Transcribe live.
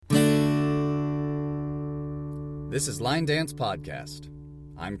This is Line Dance Podcast.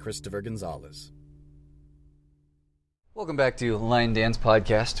 I'm Christopher Gonzalez. Welcome back to Line Dance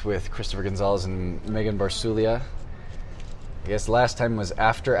Podcast with Christopher Gonzalez and Megan Barsulia. I guess last time was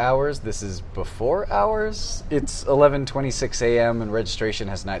after hours. This is before hours. It's 11:26 a.m. and registration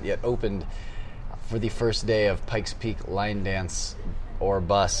has not yet opened for the first day of Pikes Peak Line Dance or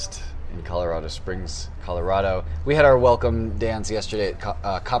Bust in Colorado Springs, Colorado. We had our welcome dance yesterday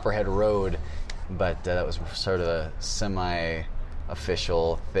at Copperhead Road, but that was sort of a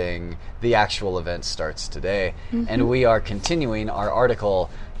semi-official thing. The actual event starts today, and we are continuing our article,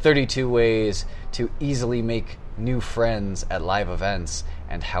 32 Ways to Easily Make New Friends at Live Events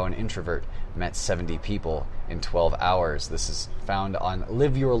and How an Introvert Met 70 People in 12 Hours. This is found on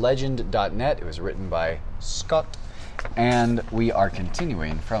liveyourlegend.net. It was written by Scott, and we are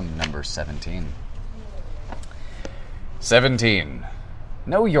continuing from number 17. 17.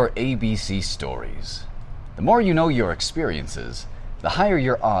 Know your ABC stories. The more you know your experiences, the higher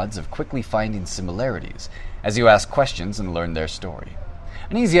your odds of quickly finding similarities as you ask questions and learn their story.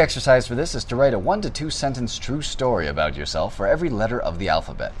 An easy exercise for this is to write a 1 to 2 sentence true story about yourself for every letter of the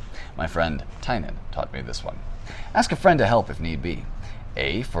alphabet. My friend Tynan taught me this one. Ask a friend to help if need be.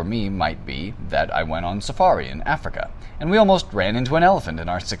 A for me might be that I went on safari in Africa, and we almost ran into an elephant in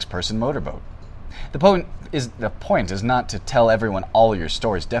our 6-person motorboat. The point is not to tell everyone all your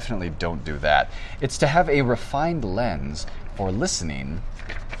stories. Definitely don't do that. It's to have a refined lens for listening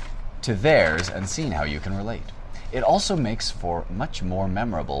to theirs and seeing how you can relate. It also makes for much more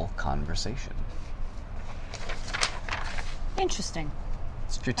memorable conversation. Interesting.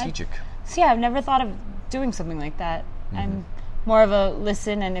 Strategic. I've never thought of doing something like that. I'm more of a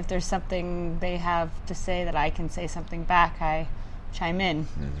listen, and if there's something they have to say that I can say something back, I chime in.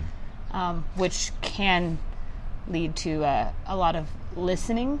 Which can lead to a lot of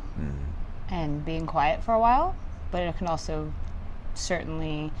listening and being quiet for a while, but it can also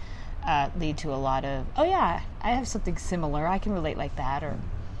certainly lead to a lot of, oh yeah, I have something similar, I can relate like that, or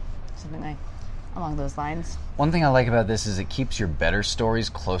something like along those lines. One thing I like about this is it keeps your better stories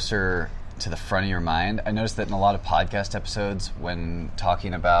closer to the front of your mind. I noticed that in a lot of podcast episodes, when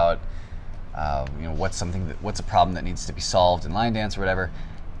talking about what's a problem that needs to be solved in line dance or whatever,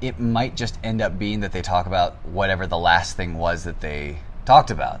 it might just end up being that they talk about whatever the last thing was that they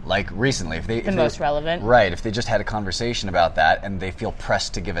talked about. Like recently, if they most relevant. Right, if they just had a conversation about that and they feel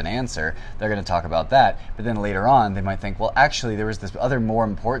pressed to give an answer, they're going to talk about that. But then later on, they might think, well, actually, there was this other more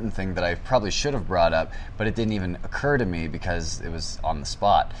important thing that I probably should have brought up, but it didn't even occur to me because it was on the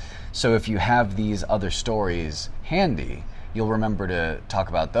spot. So if you have these other stories handy, you'll remember to talk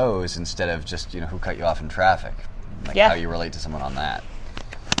about those instead of just, who cut you off in traffic. Like how you relate to someone on that.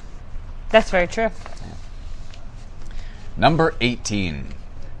 That's very true. Yeah. Number 18.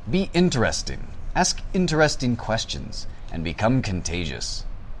 Be interesting. Ask interesting questions and become contagious.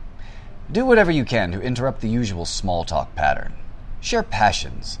 Do whatever you can to interrupt the usual small talk pattern. Share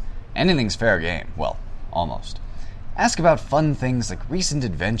passions. Anything's fair game. Well, almost. Ask about fun things like recent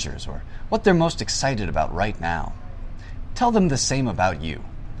adventures or what they're most excited about right now. Tell them the same about you.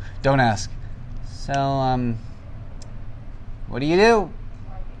 Don't ask, so, what do you do?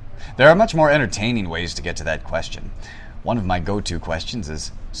 There are much more entertaining ways to get to that question. One of my go-to questions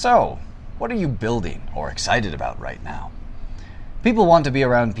is, so, what are you building or excited about right now? People want to be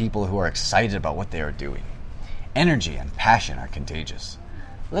around people who are excited about what they are doing. Energy and passion are contagious.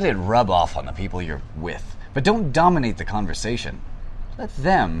 Let it rub off on the people you're with, but don't dominate the conversation. Let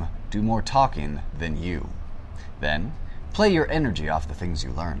them do more talking than you. Then, play your energy off the things you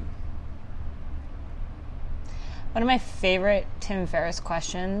learn. One of my favorite Tim Ferriss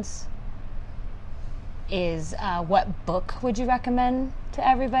questions is, what book would you recommend to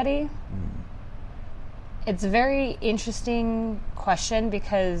everybody? It's a very interesting question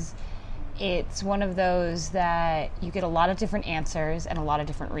because it's one of those that you get a lot of different answers and a lot of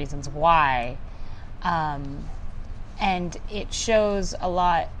different reasons why. And it shows a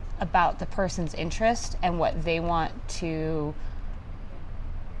lot about the person's interest and what they want to,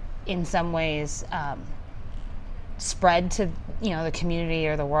 in some ways, spread to the community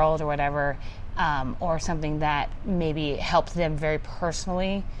or the world or whatever, or something that maybe helped them very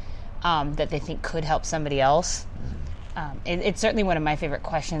personally, that they think could help somebody else. It's certainly one of my favorite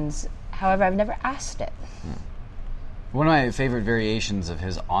questions. However, I've never asked it. One of my favorite variations of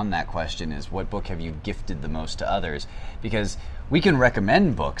his on that question is, what book have you gifted the most to others? Because we can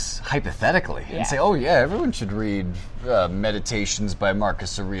recommend books hypothetically and say, oh yeah, everyone should read Meditations by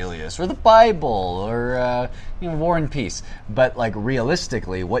Marcus Aurelius, or the Bible, or War and Peace. But like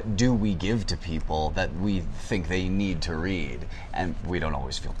realistically, what do we give to people that we think they need to read? And we don't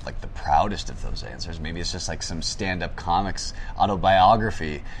always feel like the proudest of those answers. Maybe it's just like some stand-up comics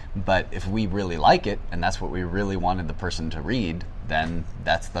autobiography. But if we really like it, and that's what we really wanted the person to read, then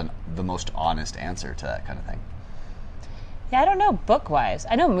that's the most honest answer to that kind of thing. Yeah, I don't know book-wise.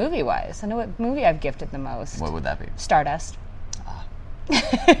 I know movie-wise. I know what movie I've gifted the most. What would that be? Stardust. I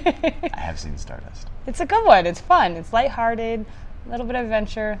have seen Stardust. It's a good one. It's fun. It's lighthearted, a little bit of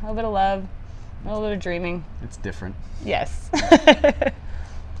adventure, a little bit of love, a little bit of dreaming. It's different. Yes. Let's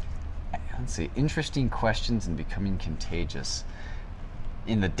see. Interesting questions and becoming contagious.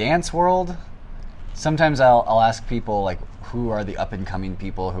 In the dance world, sometimes I'll ask people, like, who are the up-and-coming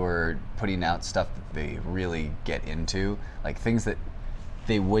people who are putting out stuff that they really get into, like things that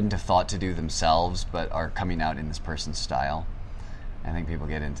they wouldn't have thought to do themselves but are coming out in this person's style. I think people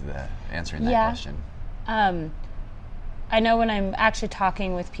get into the answering that question. I know when I'm actually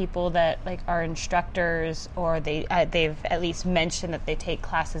talking with people that like are instructors, or they've at least mentioned that they take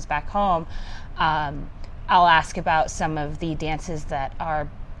classes back home, I'll ask about some of the dances that are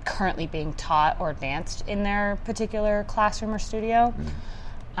currently being taught or danced in their particular classroom or studio,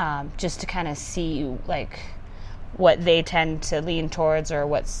 just to kind of see like what they tend to lean towards or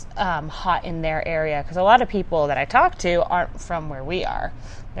what's hot in their area. Because a lot of people that I talk to aren't from where we are;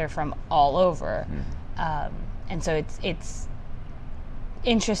 they're from all over, and so it's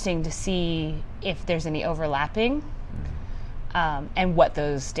interesting to see if there's any overlapping, and what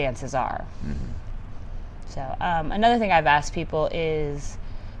those dances are. So another thing I've asked people is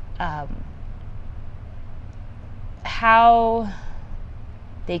how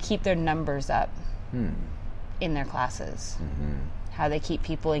they keep their numbers up in their classes, how they keep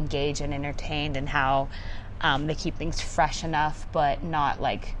people engaged and entertained, and how they keep things fresh enough but not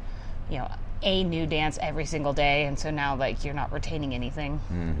like, a new dance every single day, and so now like you're not retaining anything.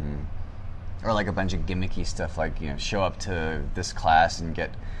 Or like a bunch of gimmicky stuff, like show up to this class and get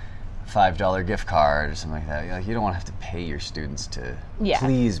 $5 gift card or something like that. Like, you don't want to have to pay your students to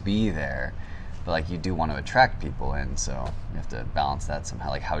please be there, but like you do want to attract people in, so you have to balance that somehow.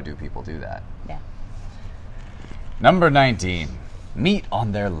 Like, how do people do that? Yeah. Number 19, meet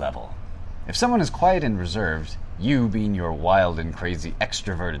on their level. If someone is quiet and reserved, you, being your wild and crazy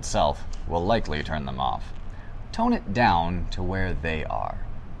extroverted self, will likely turn them off. Tone it down to where they are.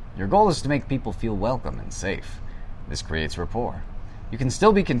 Your goal is to make people feel welcome and safe. This creates rapport. You can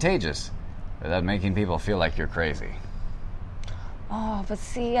still be contagious without making people feel like you're crazy. Oh, but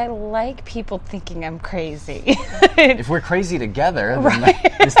see, I like people thinking I'm crazy. If we're crazy together, then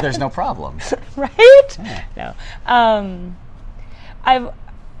there's no problem. Right? Yeah. No.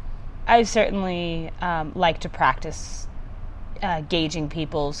 I've certainly like to practice gauging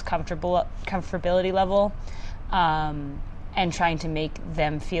people's comfortability level, and trying to make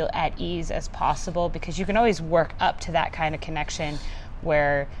them feel at ease as possible, because you can always work up to that kind of connection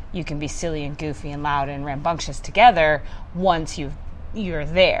where you can be silly and goofy and loud and rambunctious together once you're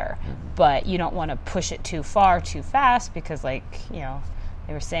there. But you don't want to push it too far too fast, because they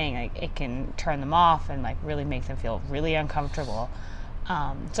were saying, like, it can turn them off and like really make them feel really uncomfortable.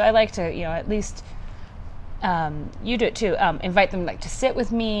 So I like to, at least you do it too, invite them like to sit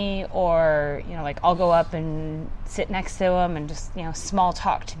with me, or like I'll go up and sit next to them and just small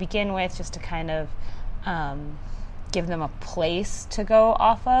talk to begin with, just to kind of give them a place to go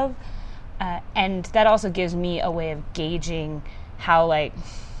off of, and that also gives me a way of gauging how like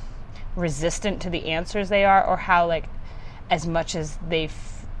resistant to the answers they are, or how like as much as they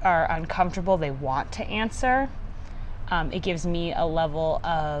are uncomfortable they want to answer. It gives me a level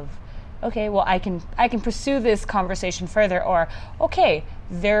of, okay, well, I can pursue this conversation further, or okay,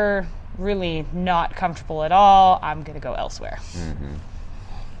 they're really not comfortable at all, I'm going to go elsewhere.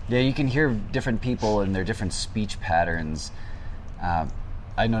 Yeah, you can hear different people and their different speech patterns.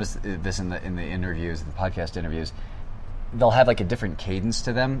 I noticed this in the interviews, the podcast interviews. They'll have like a different cadence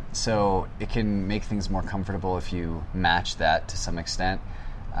to them, so it can make things more comfortable if you match that to some extent.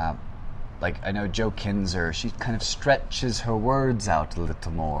 Like, I know Jo Kinzer, she kind of stretches her words out a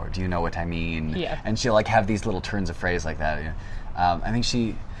little more. Do you know what I mean? Yeah. And she'll like have these little turns of phrase like that. I think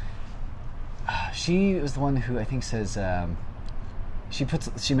she was the one who I think says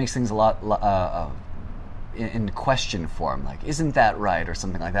she makes things a lot in question form, like, isn't that right, or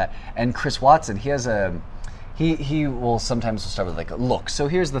something like that. And Chris Watson, he has he will sometimes start with like a look. So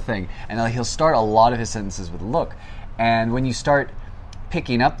here's the thing, and he'll start a lot of his sentences with look. And when you start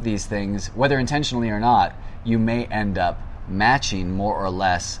picking up these things, whether intentionally or not, you may end up matching more or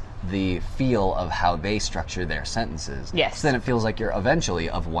less the feel of how they structure their sentences. Yes. So then it feels like you're eventually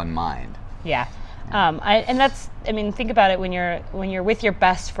of one mind. Yeah. Think about it when you're with your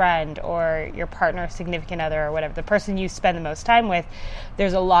best friend or your partner, significant other, or whatever, the person you spend the most time with,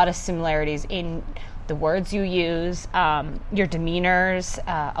 there's a lot of similarities in the words you use, your demeanors,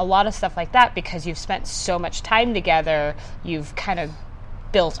 a lot of stuff like that, because you've spent so much time together, you've kind of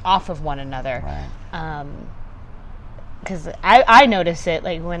built off of one another. Right. Because I notice it,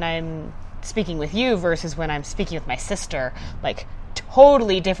 like, when I'm speaking with you versus when I'm speaking with my sister, like,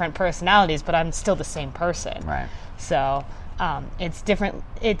 totally different personalities, but I'm still the same person. Right. So it's different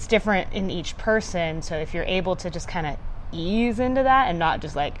in each person. So if you're able to just kind of ease into that and not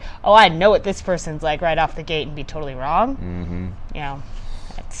just like, oh, I know what this person's like right off the gate and be totally wrong,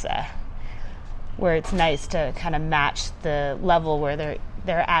 that's where it's nice to kind of match the level where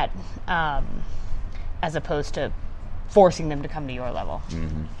they're at, as opposed to forcing them to come to your level.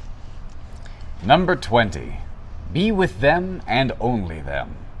 Mm-hmm. Number 20. Be with them and only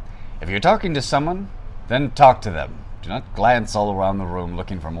them. If you're talking to someone, then talk to them. Do not glance all around the room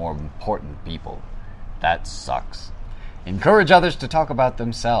looking for more important people. That sucks. Encourage others to talk about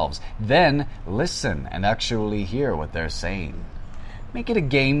themselves. Then listen and actually hear what they're saying. Make it a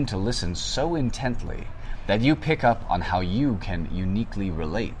game to listen so intently that you pick up on how you can uniquely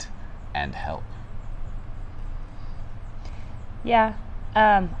relate and help. Yeah,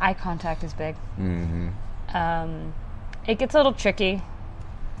 eye contact is big. Mm-hmm. It gets a little tricky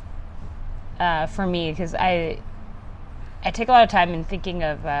for me because I take a lot of time in thinking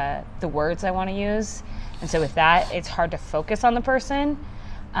of the words I want to use, and so with that, it's hard to focus on the person.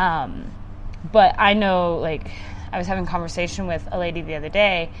 But I know, like, I was having a conversation with a lady the other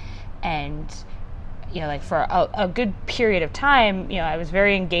day, and for a good period of time, I was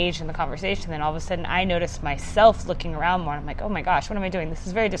very engaged in the conversation. Then all of a sudden, I noticed myself looking around more. And I'm like, oh my gosh, what am I doing? This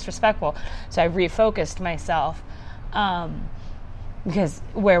is very disrespectful. So I refocused myself, because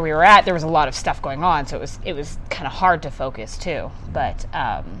where we were at, there was a lot of stuff going on. So it was kind of hard to focus too. But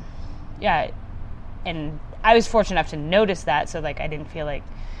and I was fortunate enough to notice that, so like I didn't feel like,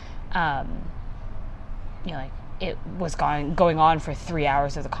 like it was going on for 3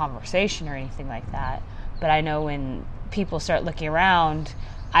 hours of the conversation or anything like that. But I know when people start looking around,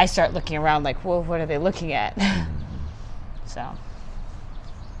 I start looking around like, well, what are they looking at? So.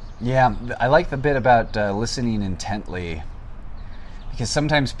 Yeah, I like the bit about listening intently, because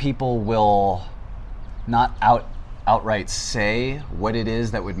sometimes people will not outright say what it is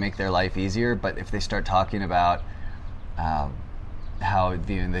that would make their life easier, but if they start talking about how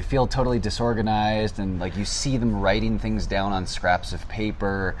they feel totally disorganized, and like you see them writing things down on scraps of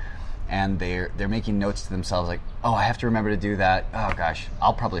paper, and they're making notes to themselves like, oh, I have to remember to do that. Oh gosh,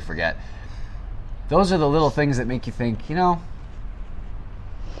 I'll probably forget. Those are the little things that make you think,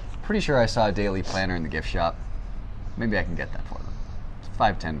 pretty sure I saw a daily planner in the gift shop. Maybe I can get that for them. It's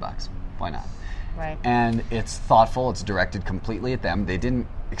 $5-10. Why not? Right. And it's thoughtful, it's directed completely at them. They didn't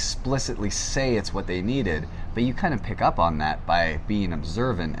explicitly say it's what they needed, but you kind of pick up on that by being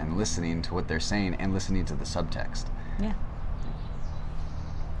observant and listening to what they're saying and listening to the subtext. Yeah.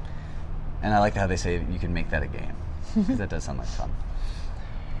 And I like how they say you can make that a game, because that does sound like fun.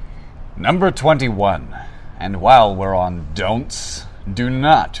 Number 21. And while we're on don'ts, do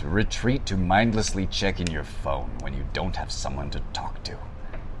not retreat to mindlessly checking your phone when you don't have someone to talk to.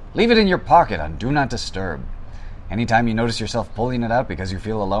 Leave it in your pocket on Do Not Disturb. Anytime you notice yourself pulling it out because you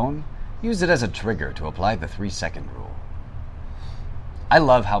feel alone, use it as a trigger to apply the 3-second rule. I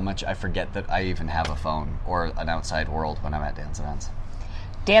love how much I forget that I even have a phone or an outside world when I'm at dance events.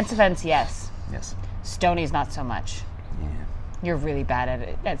 Dance events, yes. Yes. Stonies, not so much. Yeah. You're really bad at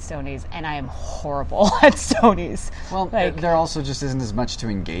it at Stonies, and I am horrible at Stonies. Well, there also just isn't as much to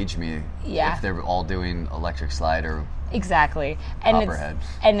engage me if they're all doing electric slide or exactly. And Copperhead.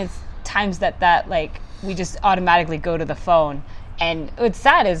 It's times that like we just automatically go to the phone, and what's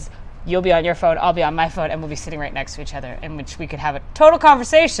sad is you'll be on your phone, I'll be on my phone, and we'll be sitting right next to each other, in which we could have a total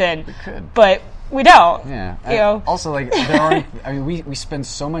conversation. We could, but we don't. Yeah. Also, like there aren't. I mean, we spend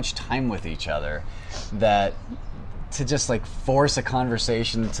so much time with each other that to just like force a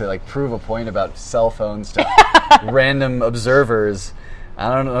conversation to like prove a point about cell phones to random observers,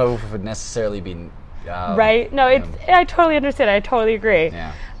 I don't know if it would necessarily be right. No, I totally understand. I totally agree.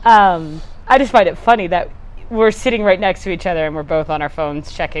 Yeah. I just find it funny that we're sitting right next to each other and we're both on our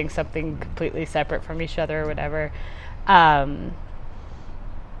phones checking something completely separate from each other or whatever.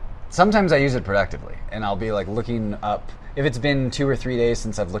 sometimes I use it productively, and I'll be like looking up. If it's been 2 or 3 days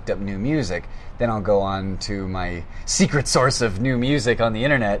since I've looked up new music, then I'll go on to my secret source of new music on the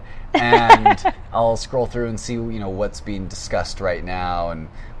internet, and I'll scroll through and see, what's being discussed right now and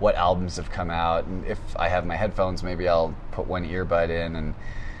what albums have come out. And if I have my headphones, maybe I'll put one earbud in and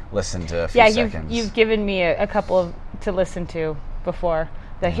listen to a few seconds. You've given me a couple to listen to before.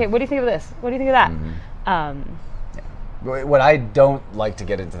 Like, hey, what do you think of this? What do you think of that? What I don't like to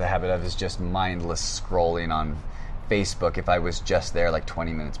get into the habit of is just mindless scrolling on Facebook if I was just there like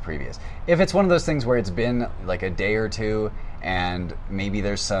 20 minutes previous. If it's one of those things where it's been like a day or two and maybe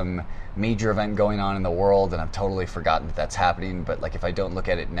there's some major event going on in the world and I've totally forgotten that that's happening, but like if I don't look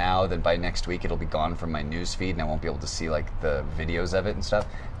at it now, then by next week it'll be gone from my news feed and I won't be able to see like the videos of it and stuff.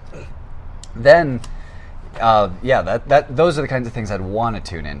 Then those are the kinds of things I'd want to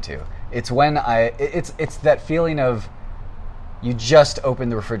tune into. It's when it's that feeling of you just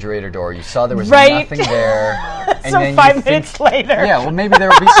opened the refrigerator door, you saw there was nothing there. And so then 5 minutes later. Yeah, well, maybe there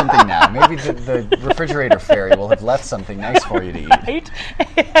will be something now. Maybe the refrigerator fairy will have left something nice for you to eat. Right?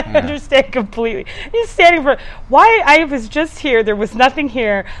 I understand completely. You're standing for, why I was just here, there was nothing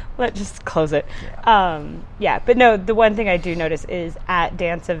here, let's just close it. But no, the one thing I do notice is at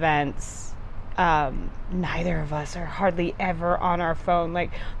dance events, neither of us are hardly ever on our phone.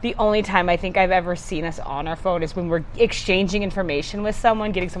 Like, the only time I think I've ever seen us on our phone is when we're exchanging information with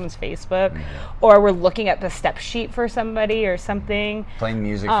someone, getting someone's Facebook, or we're looking at the step sheet for somebody or something. Playing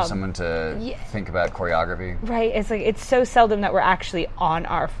music for someone to think about choreography. Right. It's like, it's so seldom that we're actually on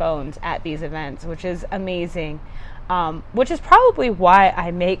our phones at these events, which is amazing. Which is probably why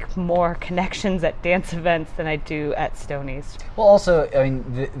I make more connections at dance events than I do at Stoney's. Well, also, I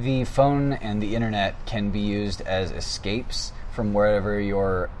mean, the phone and the internet can be used as escapes from wherever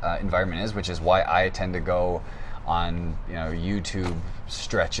your environment is, which is why I tend to go on, YouTube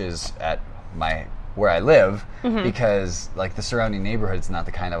stretches at where I live, because like the surrounding neighborhood's not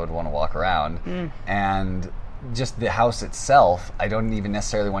the kind I would want to walk around, and just the house itself, I don't even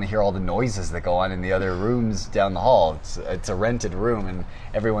necessarily want to hear all the noises that go on in the other rooms down the hall. It's a rented room, and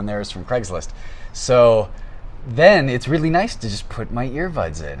everyone there is from Craigslist. So then it's really nice to just put my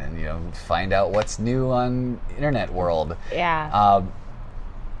earbuds in and find out what's new on internet world. Yeah.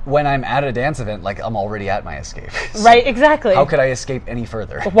 When I'm at a dance event, like, I'm already at my escape. So right. Exactly. How could I escape any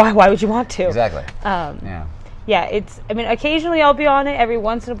further? Why would you want to? Exactly. Yeah, occasionally I'll be on it every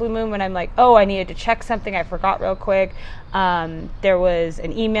once in a blue moon when I'm like, oh, I needed to check something, I forgot real quick. There was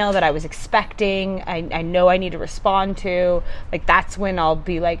an email that I was expecting, I know I need to respond to. Like, that's when I'll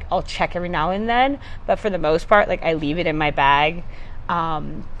be like, I'll check every now and then. But for the most part, like, I leave it in my bag.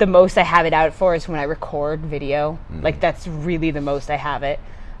 The most I have it out for is when I record video. Like, that's really the most I have it.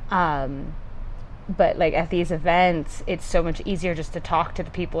 But like at these events, it's so much easier just to talk to the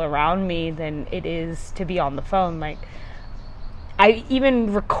people around me than it is to be on the phone. Like, I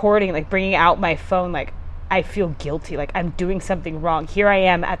even recording, like bringing out my phone, like I feel guilty, like I'm doing something wrong. Here I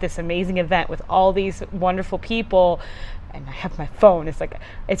am at this amazing event with all these wonderful people, and I have my phone. It's like,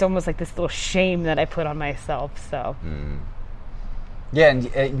 it's almost like this little shame that I put on myself. So. Yeah,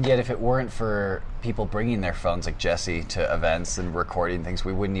 and yet if it weren't for people bringing their phones like Jesse to events and recording things,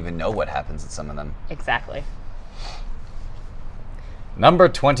 we wouldn't even know what happens at some of them. Exactly. Number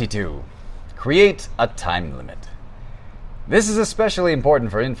 22. Create a time limit. This is especially important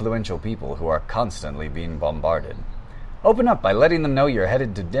for influential people who are constantly being bombarded. Open up by letting them know you're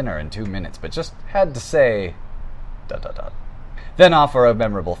headed to dinner in 2 minutes, but just had to say... ... Then offer a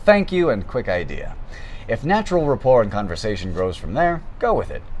memorable thank you and quick idea. If natural rapport and conversation grows from there, go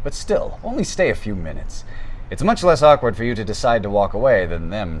with it. But still, only stay a few minutes. It's much less awkward for you to decide to walk away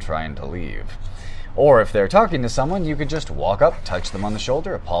than them trying to leave. Or if they're talking to someone, you could just walk up, touch them on the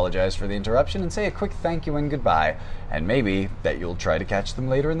shoulder, apologize for the interruption, and say a quick thank you and goodbye, and maybe that you'll try to catch them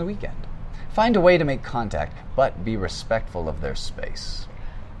later in the weekend. Find a way to make contact, but be respectful of their space.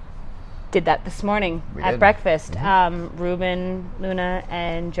 Did that this morning at breakfast. Ruben, Luna,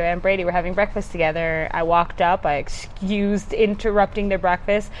 and Joanne Brady were having breakfast together. I walked up. I excused interrupting their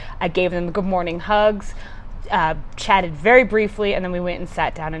breakfast. I gave them good morning hugs, chatted very briefly, and then we went and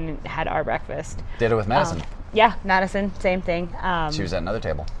sat down and had our breakfast. Did it with Madison. Yeah, Madison, same thing. She was at another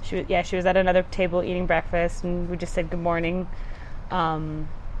table. She was at another table eating breakfast, and we just said good morning, and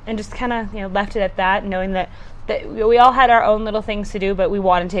just kind of left it at that, knowing that we all had our own little things to do, but we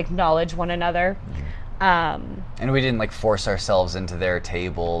wanted to acknowledge one another. And we didn't force ourselves into their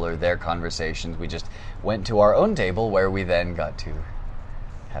table or their conversations. We just went to our own table where we then got to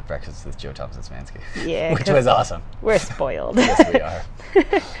have breakfast with Joe Thompson-Smansky. Yeah. Which was awesome. We're spoiled. Yes, we are.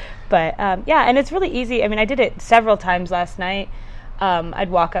 But, and it's really easy. I mean, I did it several times last night. I'd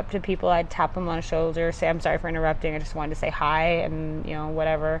walk up to people, I'd tap them on the shoulder, say, I'm sorry for interrupting, I just wanted to say hi, and,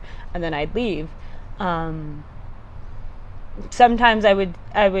 whatever, and then I'd leave. Sometimes I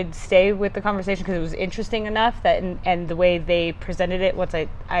would stay with the conversation because it was interesting enough that, and the way they presented it, once I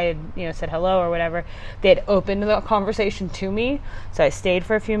had, said hello or whatever, they had opened the conversation to me, so I stayed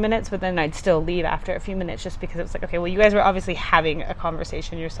for a few minutes, but then I'd still leave after a few minutes just because it was like, okay, well, you guys were obviously having a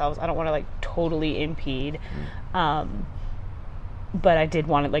conversation yourselves. I don't want to, totally impede. But I did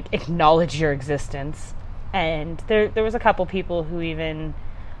want to, acknowledge your existence. And there was a couple people who even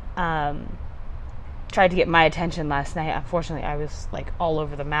tried to get my attention last night. Unfortunately, I was all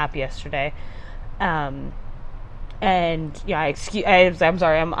over the map yesterday, and I'm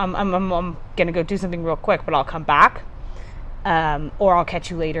sorry. I'm gonna go do something real quick, but I'll come back, or I'll catch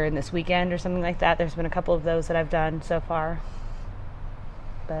you later in this weekend or something like that. There's been a couple of those that I've done so far,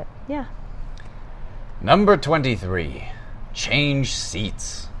 but yeah. Number 23, change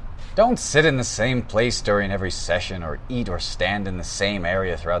seats. Don't sit in the same place during every session or eat or stand in the same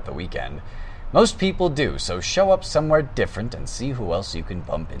area throughout the weekend. Most people do, so show up somewhere different and see who else you can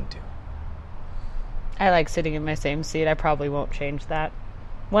bump into. I like sitting in my same seat. I probably won't change that.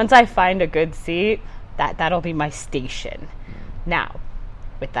 Once I find a good seat, that'll be my station. Now,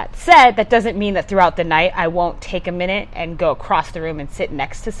 with that said, that doesn't mean that throughout the night I won't take a minute and go across the room and sit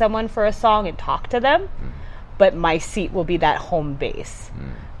next to someone for a song and talk to them, but my seat will be that home base.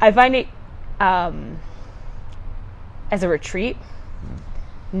 I find it as a retreat,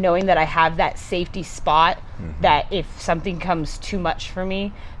 knowing that I have that safety spot, that if something comes too much for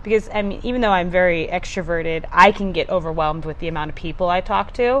me, because even though I'm very extroverted, I can get overwhelmed with the amount of people I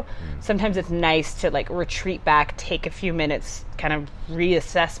talk to. Sometimes it's nice to retreat back, take a few minutes, kind of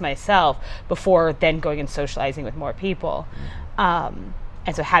reassess myself before then going and socializing with more people. And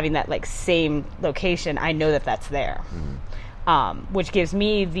so having that same location, I know that that's there, which gives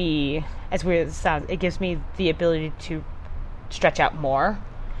me as weird as it sounds, it gives me the ability to stretch out more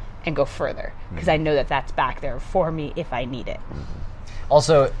and go further, because I know that that's back there for me if I need it.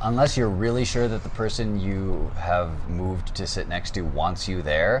 Also, unless you're really sure that the person you have moved to sit next to wants you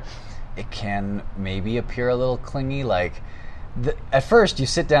there, it can maybe appear a little clingy. At first, you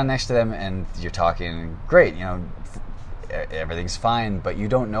sit down next to them and you're talking, great, everything's fine, but you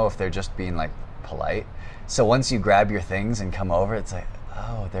don't know if they're just being polite. So once you grab your things and come over, it's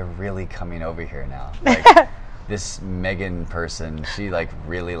oh, they're really coming over here now. This Megan person, she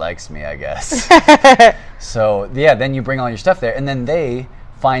really likes me, I guess. So yeah, then you bring all your stuff there, and then they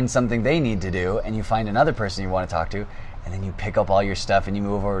find something they need to do, and you find another person you want to talk to, and then you pick up all your stuff and you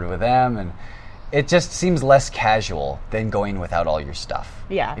move over with them, and it just seems less casual than going without all your stuff.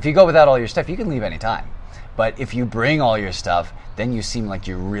 Yeah. If you go without all your stuff, you can leave anytime. But if you bring all your stuff, then you seem like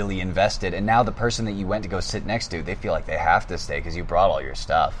you're really invested. And now the person that you went to go sit next to, they feel like they have to stay because you brought all your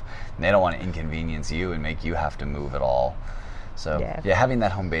stuff. And they don't want to inconvenience you and make you have to move at all. So, yeah having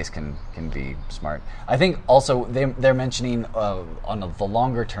that home base can be smart. I think also they're mentioning on the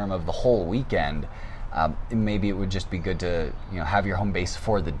longer term of the whole weekend, maybe it would just be good to have your home base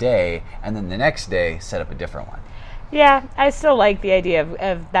for the day, and then the next day set up a different one. Yeah, I still like the idea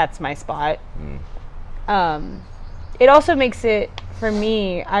of that's my spot. It also makes it, for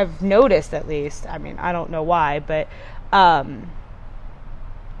me, I've noticed at least, I don't know why, but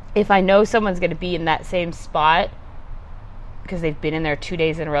if I know someone's going to be in that same spot because they've been in there 2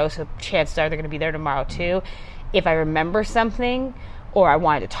 days in a row, so chances are they're going to be there tomorrow too, if I remember something or I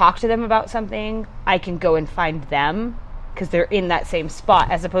wanted to talk to them about something, I can go and find them because they're in that same spot,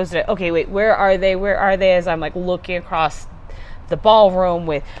 as opposed to, okay, wait, where are they, as I'm looking across the ballroom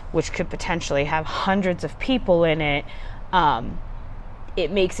which could potentially have hundreds of people in it. It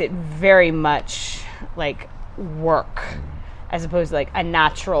makes it very much work as opposed to a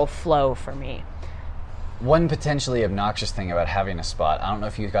natural flow for me. One potentially obnoxious thing about having a spot, I don't know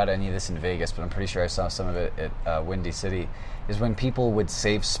if you got any of this in Vegas, but I'm pretty sure I saw some of it at Windy City, is when people would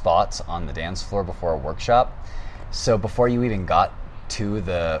save spots on the dance floor before a workshop. So before you even got to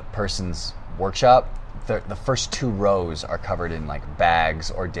the person's workshop, the first 2 rows are covered in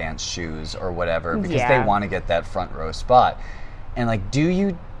bags or dance shoes or whatever, because they want to get that front row spot. And do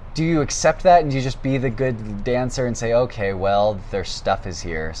you accept that, and do you just be the good dancer and say, okay, well, their stuff is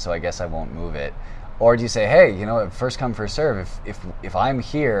here, so I guess I won't move it? Or do you say, hey, first come, first serve. If I'm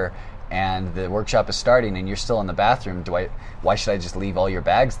here and the workshop is starting and you're still in the bathroom, why should I just leave all your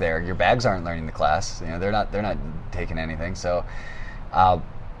bags there? Your bags aren't learning the class. They're not taking anything. So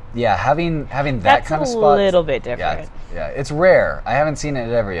yeah, having that That's kind of a spot, little bit different. Yeah, it's rare. I haven't seen it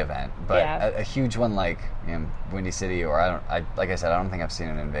at every event, but Yeah. a huge one like Windy City, or like I said, I don't think I've seen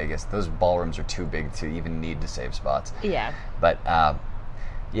it in Vegas. Those ballrooms are too big to even need to save spots. Yeah. But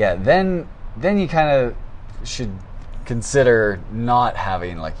yeah, then you kind of should consider not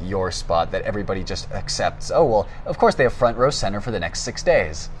having like your spot that everybody just accepts. Oh well, of course they have front row center for the next 6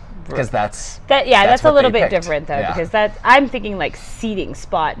 days because that's a what little they bit picked. different though, Yeah. because I'm thinking like seating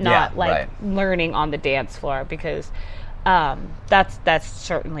spot, not Yeah, like right. learning on the dance floor, because that's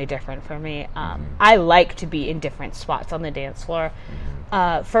certainly different for me. I like to be in different spots on the dance floor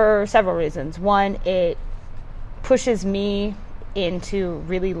for several reasons. One, it pushes me into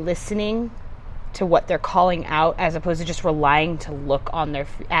really listening to what they're calling out, as opposed to just relying to look on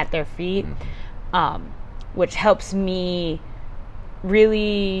at their feet, which helps me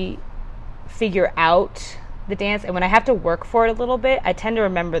really figure out the dance. And when I have to work for it a little bit, I tend to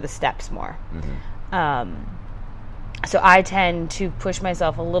remember the steps more. So I tend to push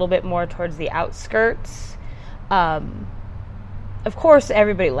myself a little bit more towards the outskirts. Of course,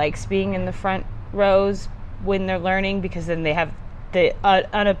 everybody likes being in the front rows when they're learning, because then they have the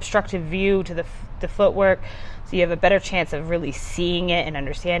unobstructed view to the footwork, so you have a better chance of really seeing it and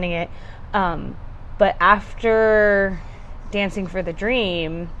understanding it. But after Dancing for the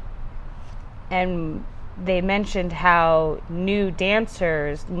Dream, and they mentioned how new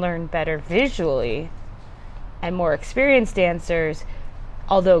dancers learn better visually, and more experienced dancers,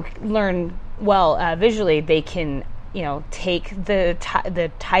 although learn well visually, they can take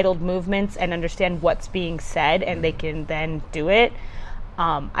the titled movements and understand what's being said, and they can then do it.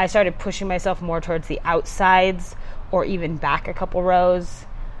 I started pushing myself more towards the outsides, or even back a couple rows.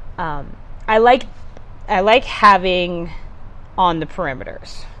 I like having on the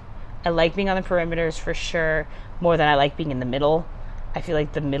perimeters. I like being on the perimeters for sure, more than I like being in the middle. I feel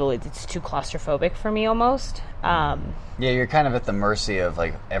like the middle, it's too claustrophobic for me almost. Yeah, you're kind of at the mercy of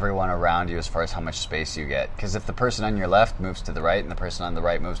like everyone around you as far as how much space you get. Because if the person on your left moves to the right and the person on the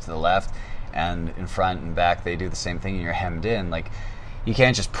right moves to the left, and in front and back they do the same thing and you're hemmed in, like you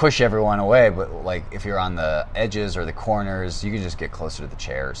can't just push everyone away. But like if you're on the edges or the corners, you can just get closer to the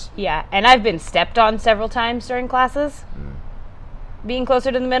chairs. Yeah, and I've been stepped on several times during classes. Being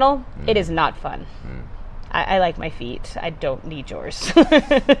closer to the middle, it is not fun. I like my feet. I don't need yours.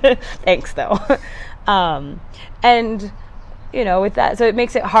 Thanks, though. And, with that, so it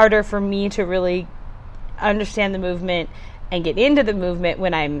makes it harder for me to really understand the movement and get into the movement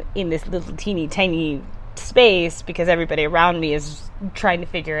when I'm in this little teeny tiny space, because everybody around me is trying to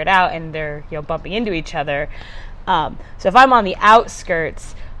figure it out and they're, bumping into each other. So if I'm on the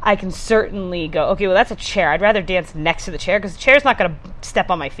outskirts, I can certainly go, okay, well, that's a chair. I'd rather dance next to the chair, because the chair's not going to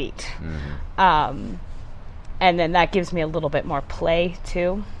step on my feet. And then that gives me a little bit more play,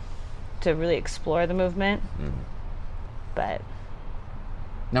 too, to really explore the movement. But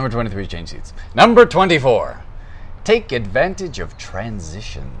Number 23, change seats. Number 24, take advantage of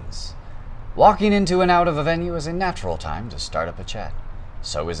transitions. Walking into and out of a venue is a natural time to start up a chat.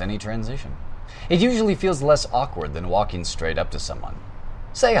 So is any transition. It usually feels less awkward than walking straight up to someone.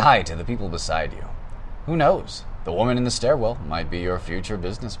 Say hi to the people beside you. Who knows? The woman in the stairwell might be your future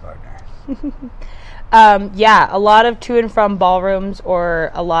business partner. Yeah, a lot of to and from ballrooms,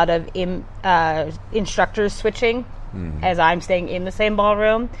 or a lot of instructors switching, as I'm staying in the same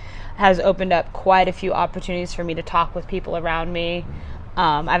ballroom, has opened up quite a few opportunities for me to talk with people around me.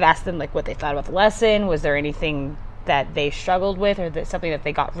 I've asked them what they thought about the lesson. Was there anything that they struggled with, or something that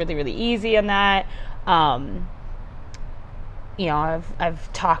they got really, really easy on that?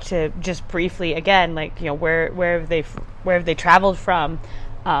 I've talked to, just briefly again, where have they traveled from?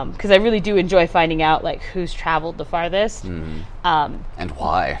 Because I really do enjoy finding out who's traveled the farthest, And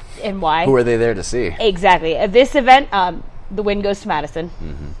why? Who are they there to see? Exactly. At this event, the wind goes to Madison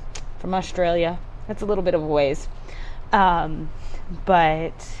from Australia. That's a little bit of a ways,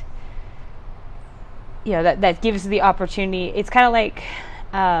 but that gives the opportunity. It's kind of like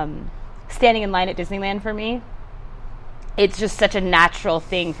standing in line at Disneyland for me. It's just such a natural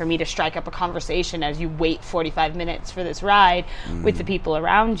thing for me to strike up a conversation as you wait 45 minutes for this ride with the people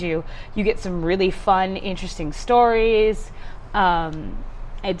around you. You get some really fun, interesting stories.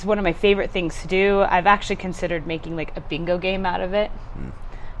 It's one of my favorite things to do. I've actually considered making a bingo game out of it,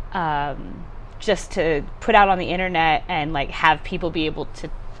 just to put out on the internet and have people be able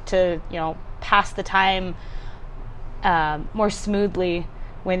to pass the time more smoothly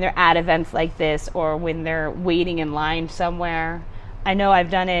when they're at events like this, or when they're waiting in line somewhere. I know I've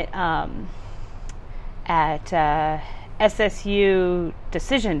done it at SSU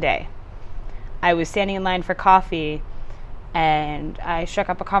Decision Day. I was standing in line for coffee, and I struck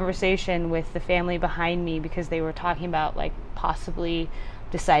up a conversation with the family behind me because they were talking about like possibly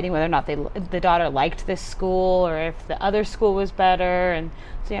deciding whether or not the daughter liked this school or if the other school was better. And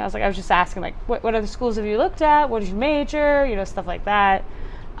so I was just asking like, what other schools have you looked at? What is your major? Stuff like that.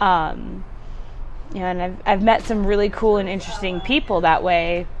 And I've met some really cool and interesting people that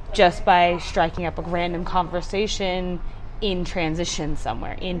way just by striking up a random conversation in transition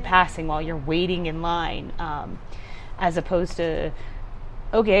somewhere, in passing while you're waiting in line, as opposed to,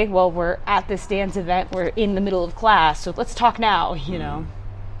 okay, well, we're at this dance event, we're in the middle of class, so let's talk now,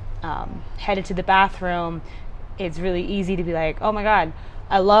 headed to the bathroom, it's really easy to be like, oh my God,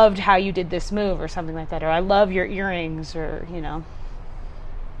 I loved how you did this move or something like that, or I love your earrings, or,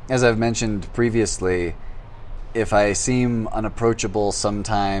 As I've mentioned previously, if I seem unapproachable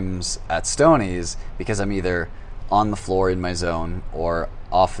sometimes at Stoney's because I'm either on the floor in my zone or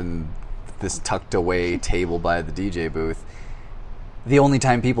often this tucked away table by the DJ booth, the only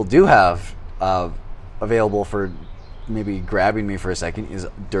time people do have available for maybe grabbing me for a second is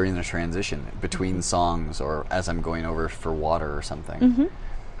during the transition between songs or as I'm going over for water or something. Mm-hmm.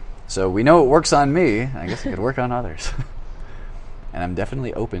 So we know it works on me. I guess it could work on others. And I'm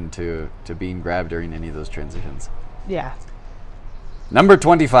definitely open to being grabbed during any of those transitions. Yeah. Number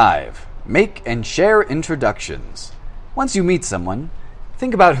 25. Make and share introductions. Once you meet someone,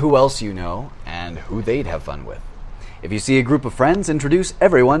 think about who else you know and who they'd have fun with. If you see a group of friends, introduce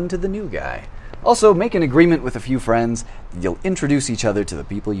everyone to the new guy. Also, make an agreement with a few friends that you'll introduce each other to the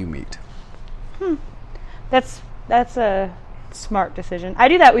people you meet. That's a smart decision. I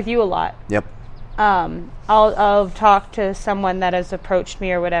do that with you a lot. Yep. I'll talk to someone that has approached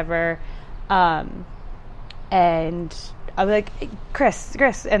me or whatever, and I'll be like, hey, Chris,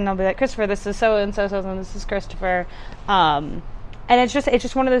 and they'll be like, Christopher, this is so and so, and this is Christopher, and it's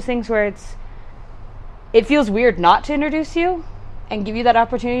just one of those things where it feels weird not to introduce you and give you that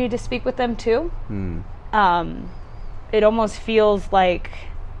opportunity to speak with them too. It almost feels like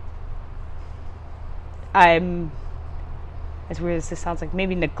I'm, as weird as this sounds, like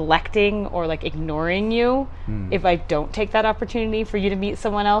maybe neglecting or like ignoring you if I don't take that opportunity for you to meet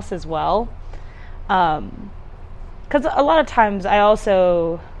someone else as well. Because a lot of times I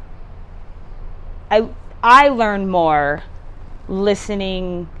learn more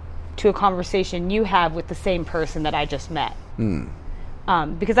listening to a conversation you have with the same person that I just met.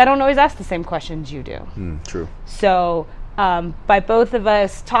 Because I don't always ask the same questions you do. True. So by both of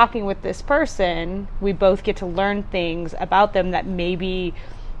us talking with this person, we both get to learn things about them that maybe,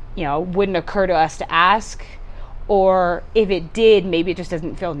 wouldn't occur to us to ask, or if it did, maybe it just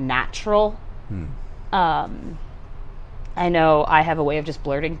doesn't feel natural. I know I have a way of just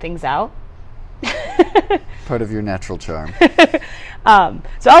blurting things out. Part of your natural charm. So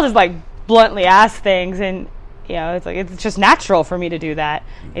I'll just like bluntly ask things, and it's just natural for me to do that.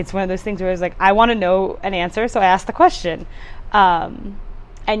 It's one of those things where it's like, I want to know an answer, so I ask the question. And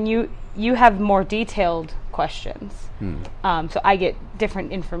you have more detailed questions. So I get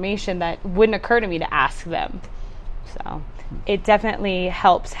different information that wouldn't occur to me to ask them. So it definitely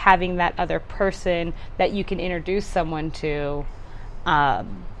helps having that other person that you can introduce someone to,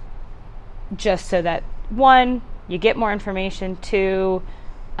 just so that, one, you get more information, two,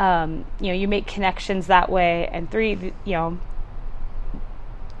 you make connections that way, and three,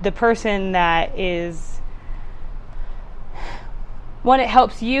 the person that is, one, it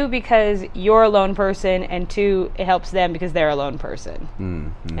helps you because you're a lone person, and two, it helps them because they're a lone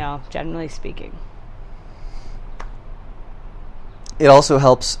person. Generally speaking. It also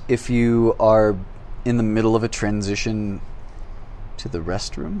helps if you are in the middle of a transition to the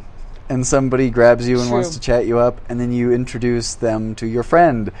restroom and somebody grabs you and True. wants to chat you up, and then you introduce them to your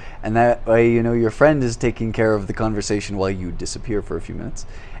friend, and that way your friend is taking care of the conversation while you disappear for a few minutes,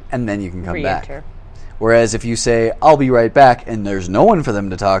 and then you can come Re-enter. back. Whereas if you say, I'll be right back, and there's no one for them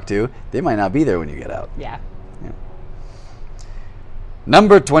to talk to, they might not be there when you get out. Yeah.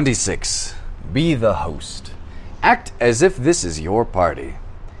 Number 26. Be the host. Act as if this is your party.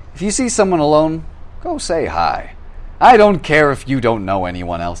 If you see someone alone, go say hi. I don't care if you don't know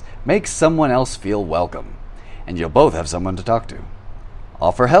anyone else. Make someone else feel welcome, and you'll both have someone to talk to.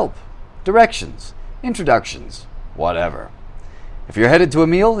 Offer help, directions, introductions, whatever. If you're headed to a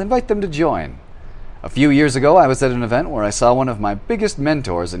meal, invite them to join. A few years ago, I was at an event where I saw one of my biggest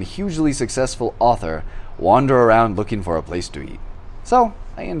mentors and hugely successful author wander around looking for a place to eat. So,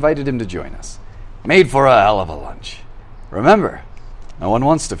 I invited him to join us. Made for a hell of a lunch. Remember, no one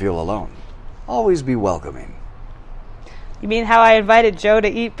wants to feel alone. Always be welcoming. You mean how I invited Joe to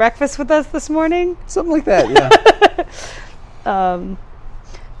eat breakfast with us this morning? Something like that, yeah.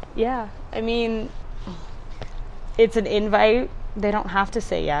 Yeah. I mean, it's an invite. They don't have to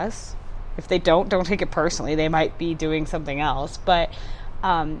say yes. If they don't take it personally. They might be doing something else. But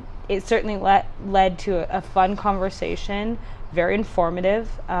it certainly led to a fun conversation, very informative,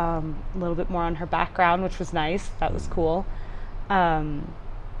 a little bit more on her background, which was nice. That was cool. I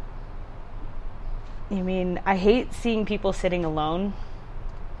mean, I hate seeing people sitting alone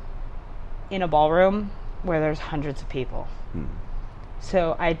in a ballroom where there's hundreds of people.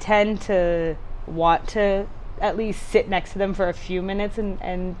 So I tend to want to at least sit next to them for a few minutes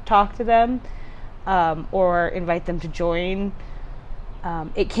and talk to them, or invite them to join.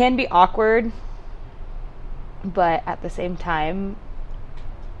 It can be awkward, but at the same time,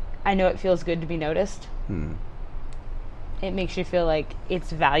 I know it feels good to be noticed. It makes you feel like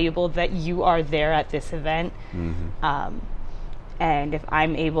it's valuable that you are there at this event. And if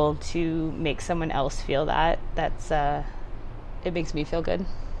I'm able to make someone else feel that, it makes me feel good.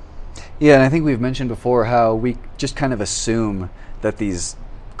 Yeah, and I think we've mentioned before how we just kind of assume that these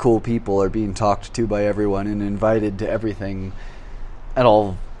cool people are being talked to by everyone and invited to everything at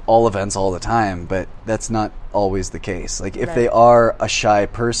all events all the time, but that's not always the case. Like, if they are a shy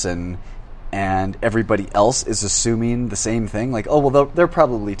person and everybody else is assuming the same thing, like, oh, well, they're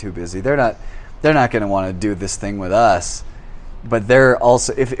probably too busy. They're not going to want to do this thing with us. But they're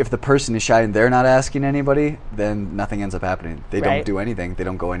also, if the person is shy and they're not asking anybody, then nothing ends up happening. They don't do anything. They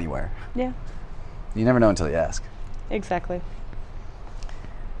don't go anywhere. Yeah. You never know until you ask. Exactly.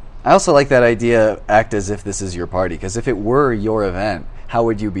 I also like that idea, act as if this is your party, because if it were your event, how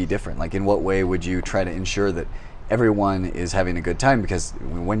would you be different? Like, in what way would you try to ensure that everyone is having a good time? Because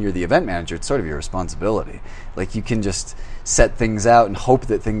when you're the event manager, it's sort of your responsibility. Like, you can just set things out and hope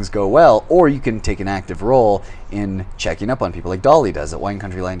that things go well, or you can take an active role in checking up on people, like Dolly does at Wine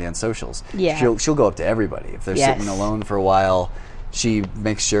Country Line Dance Socials. Yeah. She'll go up to everybody. If they're sitting alone for a while, she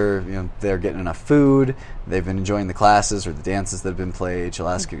makes sure they're getting enough food, they've been enjoying the classes or the dances that have been played. She'll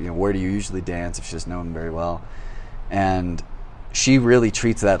ask where do you usually dance, if she doesn't know them very well. And she really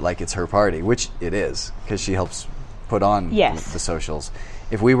treats that like it's her party, which it is, because she helps put on the socials.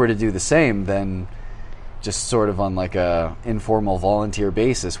 If we were to do the same, then just sort of on like a informal volunteer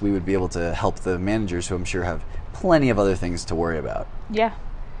basis, we would be able to help the managers, who I'm sure have plenty of other things to worry about. Yeah.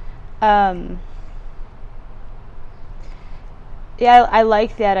 Yeah, I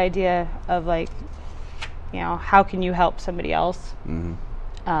like that idea of, like, how can you help somebody else?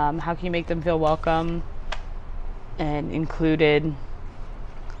 How can you make them feel welcome and included?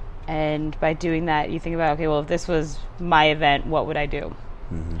 And by doing that, you think about, okay, well, if this was my event, what would I do?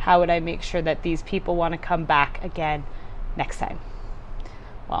 How would I make sure that these people want to come back again next time?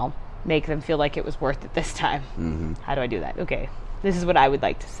 Well, make them feel like it was worth it this time. How do I do that? Okay, this is what I would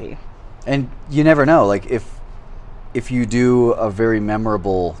like to see. And you never know, like, if you do a very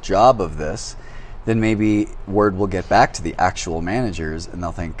memorable job of this, then maybe word will get back to the actual managers and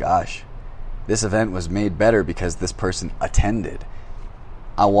they'll think, gosh, this event was made better because this person attended.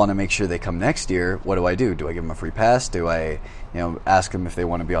 I want to make sure they come next year. What do I do? Do I give them a free pass? Do I, ask them if they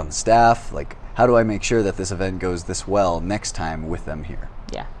want to be on the staff? Like, how do I make sure that this event goes this well next time with them here?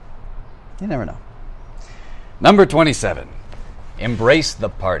 Yeah. You never know. Number 27. Embrace the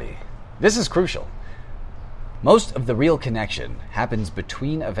party. This is crucial. Most of the real connection happens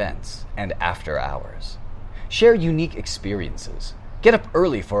between events and after hours. Share unique experiences. Get up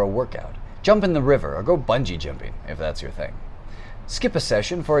early for a workout. Jump in the river or go bungee jumping if that's your thing. Skip a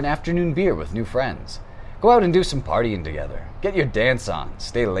session for an afternoon beer with new friends. Go out and do some partying together. Get your dance on.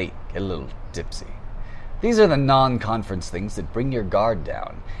 Stay late. Get a little tipsy. These are the non-conference things that bring your guard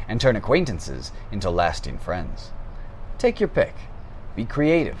down and turn acquaintances into lasting friends. Take your pick. Be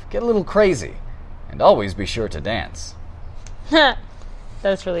creative. Get a little crazy. And always be sure to dance.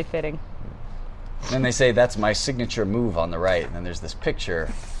 That's really fitting. Then they say, that's my signature move on the right. And then there's this picture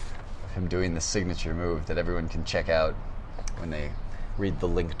of him doing the signature move that everyone can check out when they read the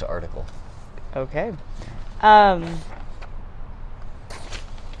linked article. Okay.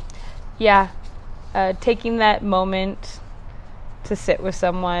 Taking that moment to sit with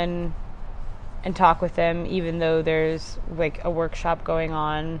someone and talk with them, even though there's like a workshop going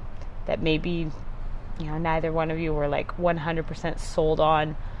on that maybe neither one of you were like 100% sold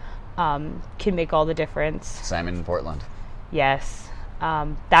on, can make all the difference. Simon in Portland. Yes.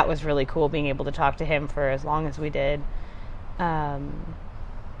 That was really cool, being able to talk to him for as long as we did. I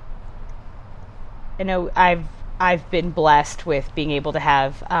know I've been blessed with being able to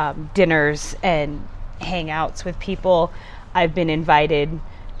have dinners and hangouts with people. I've been invited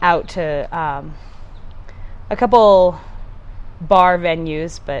out to a couple bar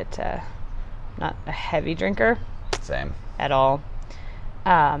venues, but not a heavy drinker. Same. At all.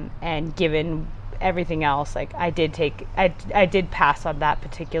 And given everything else, like I did pass on that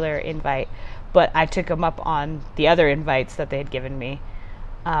particular invite, but I took them up on the other invites that they had given me.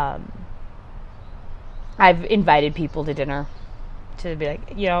 I've invited people to dinner to be like,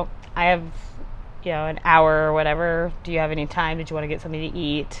 I have, an hour or whatever. Do you have any time? Did you want to get something to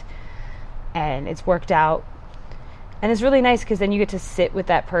eat? And it's worked out. And it's really nice because then you get to sit with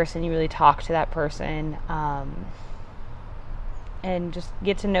that person. You really talk to that person. And just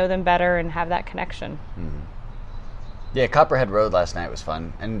get to know them better and have that connection. Mm-hmm. Yeah, Copperhead Road last night was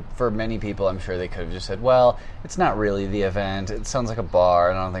fun. And for many people, I'm sure they could have just said, well, it's not really the event. It sounds like a bar,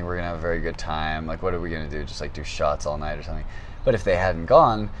 and I don't think we're going to have a very good time. Like, what are we going to do? Just, like, do shots all night or something? But if they hadn't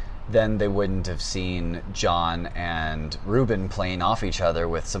gone, then they wouldn't have seen John and Ruben playing off each other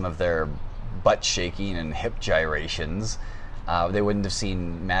with some of their butt shaking and hip gyrations. They wouldn't have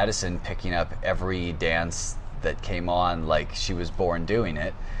seen Madison picking up every dance that came on like she was born doing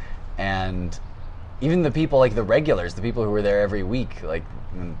it. And even the people, like the regulars, the people who were there every week, like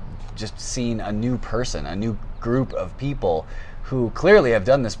just seeing a new person, a new group of people who clearly have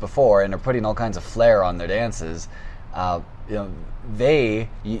done this before and are putting all kinds of flair on their dances. You're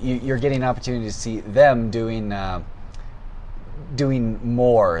getting an opportunity to see them doing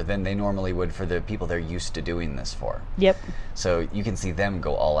more than they normally would for the people they're used to doing this for. Yep. So you can see them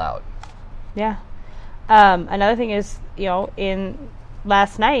go all out. Yeah. Another thing is, in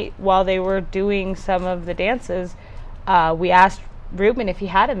last night while they were doing some of the dances, we asked Ruben if he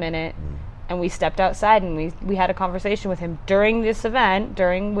had a minute, and we stepped outside and we had a conversation with him during this event,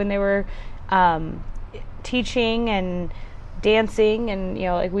 during when they were teaching and dancing,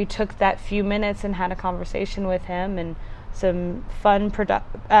 and we took that few minutes and had a conversation with him, and some fun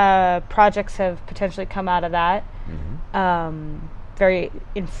projects have potentially come out of that. Mm-hmm. Very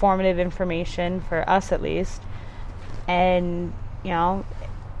informative information for us, at least. And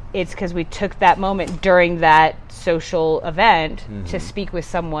it's because we took that moment during that social event mm-hmm. to speak with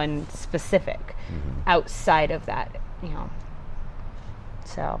someone specific mm-hmm. outside of that,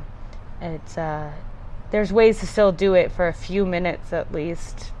 So it's there's ways to still do it for a few minutes at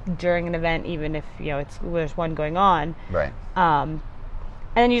least during an event, even if there's one going on. Right. And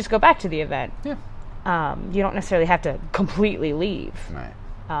then you just go back to the event. Yeah. You don't necessarily have to completely leave.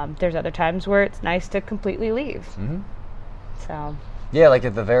 Right. There's other times where it's nice to completely leave. Mm-hmm. So. Yeah, like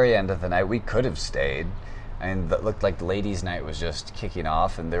at the very end of the night, we could have stayed. And it looked like the ladies' night was just kicking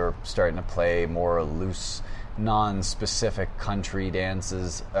off, and they were starting to play more loose, non-specific country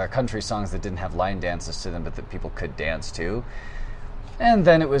dances, country songs that didn't have line dances to them, but that people could dance to. And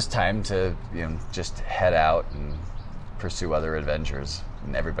then it was time to, just head out and pursue other adventures.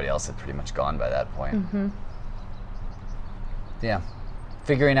 And everybody else had pretty much gone by that point. Mm-hmm. Yeah.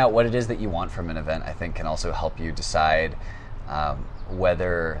 Figuring out what it is that you want from an event, I think, can also help you decide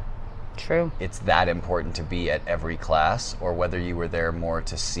whether True. It's that important to be at every class, or whether you were there more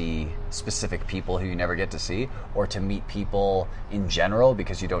to see specific people who you never get to see, or to meet people in general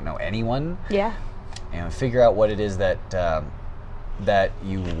because you don't know anyone. Yeah. And figure out what it is that that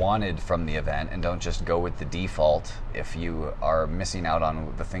you wanted from the event, and don't just go with the default if you are missing out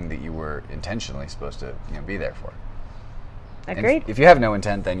on the thing that you were intentionally supposed to be there for. Agreed. And if you have no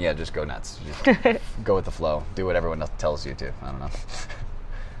intent, then yeah, just go nuts. Just go with the flow. Do what everyone else tells you to. I don't know.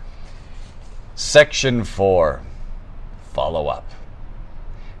 Section 4. Follow up.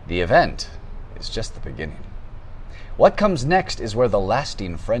 The event is just the beginning. What comes next is where the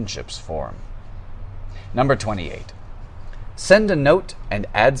lasting friendships form. Number 28. Send a note and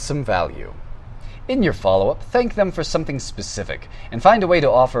add some value. In your follow-up, thank them for something specific, and find a way to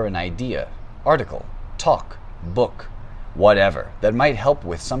offer an idea, article, talk, book, whatever, that might help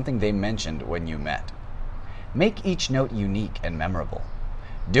with something they mentioned when you met. Make each note unique and memorable.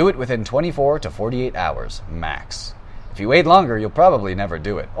 Do it within 24 to 48 hours, max. If you wait longer, you'll probably never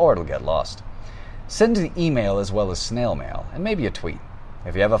do it, or it'll get lost. Send an email as well as snail mail, and maybe a tweet.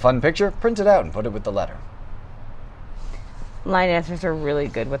 If you have a fun picture, print it out and put it with the letter. Line dancers are really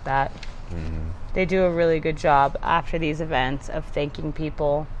good with that. Mm-hmm. They do a really good job after these events of thanking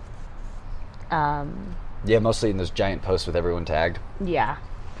people. Yeah, mostly in those giant posts with everyone tagged. Yeah.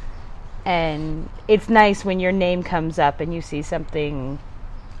 And it's nice when your name comes up and you see something,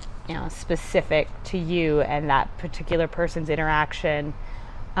 specific to you and that particular person's interaction.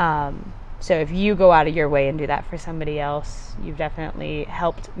 So if you go out of your way and do that for somebody else, you've definitely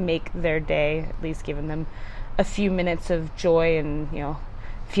helped make their day, at least given them a few minutes of joy and,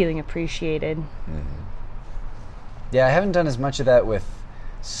 feeling appreciated. Mm-hmm. Yeah, I haven't done as much of that with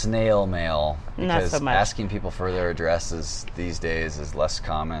snail mail, because Not so much. Asking people for their addresses these days is less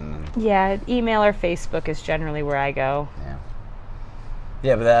common. Yeah, email or Facebook is generally where I go. Yeah.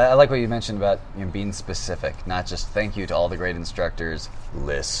 Yeah, but I like what you mentioned about being specific, not just thank you to all the great instructors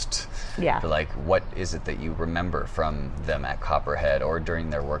list. Yeah. But like, what is it that you remember from them at Copperhead or during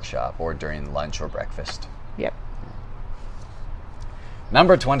their workshop or during lunch or breakfast? Yep.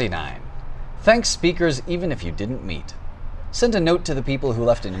 Number 29. Thank speakers even if you didn't meet. Send a note to the people who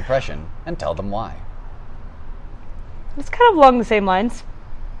left an impression and tell them why. It's kind of along the same lines,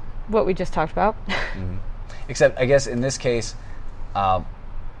 what we just talked about. Mm-hmm. Except, I guess, in this case,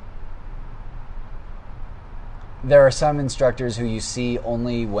 there are some instructors who you see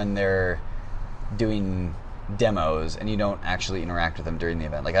only when they're doing demos and you don't actually interact with them during the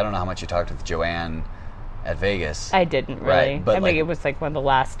event. Like, I don't know how much you talked with Joanne at Vegas. I didn't really. Right, but I think it was like one of the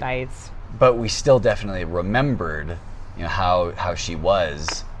last nights. But we still definitely remembered, how she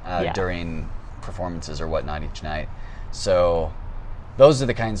was during performances or whatnot each night. So those are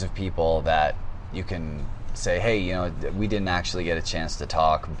the kinds of people that you can say, hey, we didn't actually get a chance to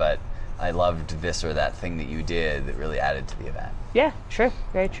talk, but I loved this or that thing that you did that really added to the event. Yeah, true.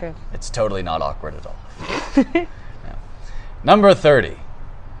 Very true. It's totally not awkward at all. Yeah. Number 30.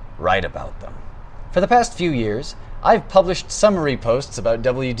 Write about them. For the past few years, I've published summary posts about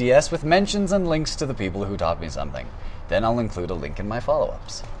WDS with mentions and links to the people who taught me something. Then I'll include a link in my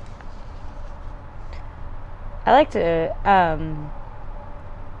follow-ups. I like to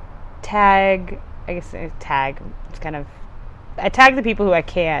tag. It's kind of. I tag the people who I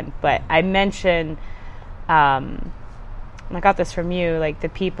can, but I mention. And I got this from you, like the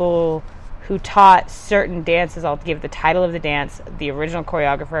people who taught certain dances. I'll give the title of the dance, the original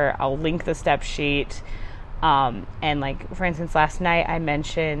choreographer. I'll link the step sheet. And like, for instance, last night I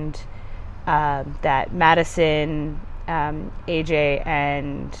mentioned that Madison, AJ,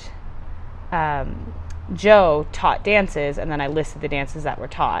 and Joe taught dances, and then I listed the dances that were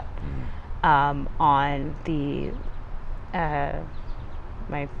taught on the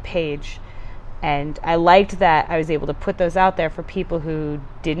my page. And I liked that I was able to put those out there for people who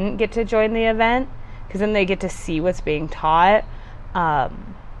didn't get to join the event, because then they get to see what's being taught.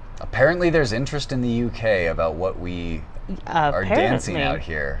 Apparently there's interest in the UK about what we are dancing out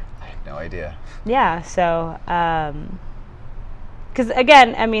here. I have no idea. Yeah, so, because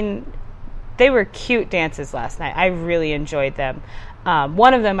again, I mean, they were cute dances last night. I really enjoyed them.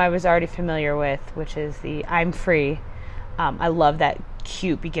 One of them I was already familiar with, which is the I'm Free. I love that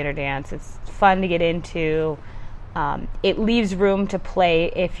cute beginner dance. It's fun to get into. It leaves room to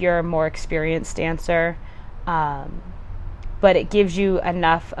play if you're a more experienced dancer. But it gives you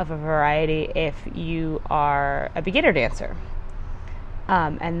enough of a variety if you are a beginner dancer.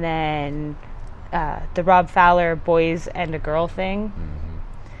 And then the Rob Fowler Boys and a Girl thing,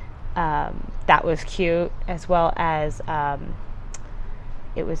 that was cute, as well as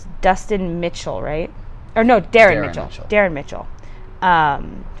it was Dustin Mitchell, right? Or no, Darren Mitchell. Darren Mitchell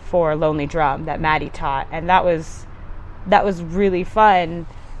for Lonely Drum that Maddie taught. And that was really fun.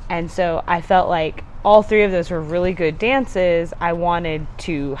 And so I felt like all three of those were really good dances. I wanted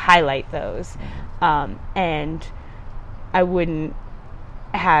to highlight those. And I wouldn't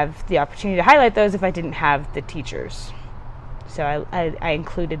have the opportunity to highlight those if I didn't have the teachers. So I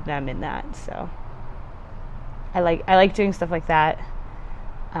included them in that. So I like doing stuff like that.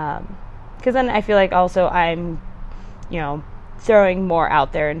 Because then I feel like also I'm, throwing more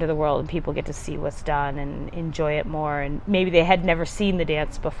out there into the world, and people get to see what's done and enjoy it more. And maybe they had never seen the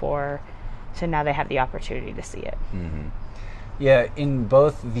dance before, so now they have the opportunity to see it. Mm-hmm. Yeah, in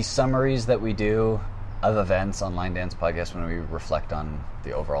both the summaries that we do of events on Line Dance Podcast when we reflect on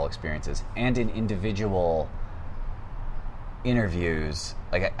the overall experiences, and in individual interviews,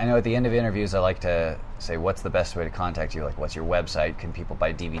 like I know at the end of interviews I like to say, what's the best way to contact you? Like, what's your website? Can people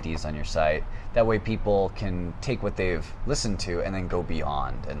buy DVDs on your site? That way people can take what they've listened to and then go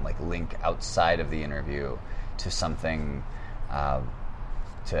beyond and like link outside of the interview to something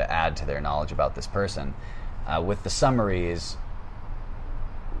to add to their knowledge about this person. With the summaries,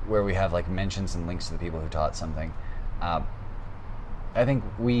 where we have like mentions and links to the people who taught something, I think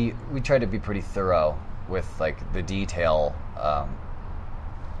we try to be pretty thorough with like the detail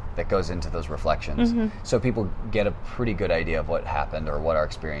that goes into those reflections, so people get a pretty good idea of what happened or what our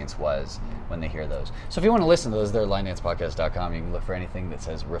experience was when they hear those. So if you want to listen to those, they're linedancepodcast.com. You can look for anything that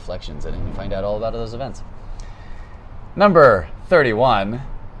says reflections in it and find out all about those events. Number 31,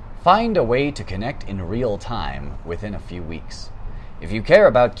 find a way to connect in real time within a few weeks. If you care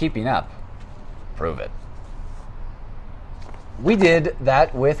about keeping up, prove it. We did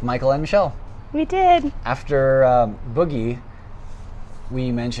that with Michael and Michelle. We did. After Boogie, we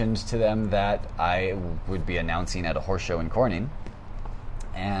mentioned to them that I would be announcing at a horse show in Corning,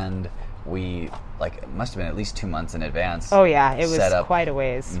 and it must have been at least 2 months in advance. Oh yeah, it was set up, quite a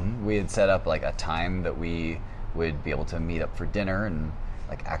ways. We had set up like a time that we would be able to meet up for dinner and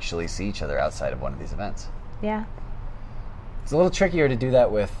like actually see each other outside of one of these events. Yeah. It's a little trickier to do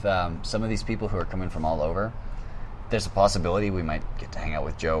that with some of these people who are coming from all over. There's a possibility we might get to hang out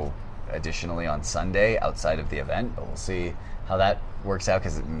with Joe additionally on Sunday outside of the event, but we'll see how that works out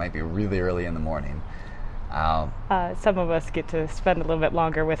because it might be really early in the morning. Some of us get to spend a little bit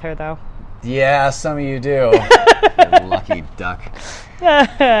longer with her, though. Yeah, some of you do. You lucky duck.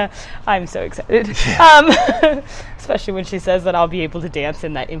 I'm so excited. Especially when she says that I'll be able to dance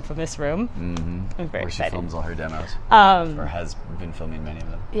in that infamous room. I'm very excited. She films all her demos. Or has been filming many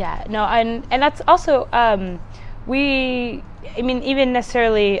of them. Yeah, no, and that's also, even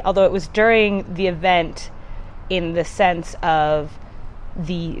necessarily, although it was during the event in the sense of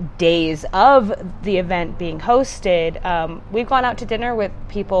the days of the event being hosted, we've gone out to dinner with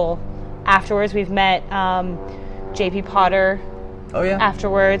people afterwards. We've met JP Potter. Oh yeah.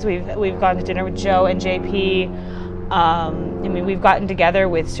 Afterwards, we've gone to dinner with Joe and JP. We've gotten together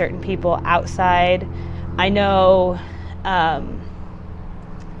with certain people outside. I know I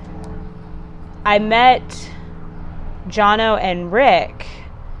met Jono and Rick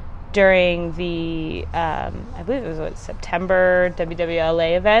during the I believe it was September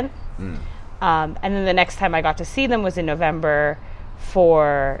WWLA event. And then the next time I got to see them was in November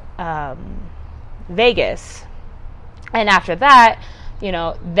for Vegas. And after that,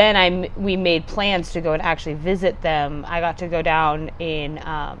 then we made plans to go and actually visit them. I got to go down in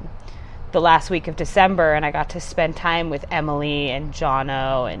the last week of December, and I got to spend time with Emily and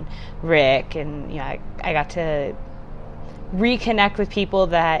Jono and Rick, and I got to reconnect with people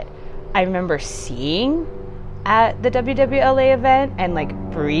that I remember seeing at the WWLA event and like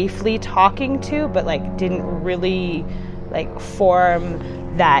briefly talking to, but like didn't really like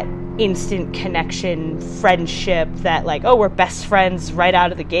form that instant connection, friendship that like, oh, we're best friends right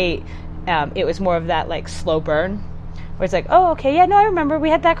out of the gate. It was more of that like slow burn where it's like, oh, okay, yeah, no, I remember we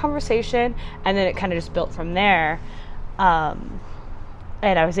had that conversation, and then it kind of just built from there. And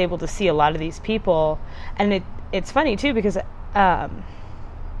I was able to see a lot of these people, and it's funny too because I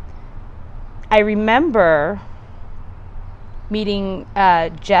remember meeting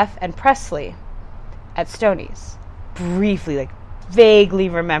Jeff and Presley at Stoney's briefly, like vaguely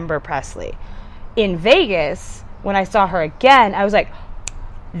remember Presley. In Vegas, when I saw her again, I was like,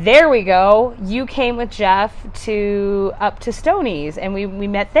 there we go. You came with Jeff up to Stoney's, and we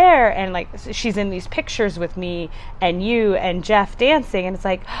met there, and like she's in these pictures with me and you and Jeff dancing, and it's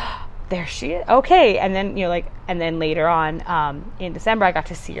like, there she is. Okay. And then, and then later on, in December, I got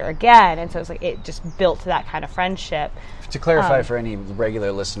to see her again. And so it's like, it just built that kind of friendship. To clarify for any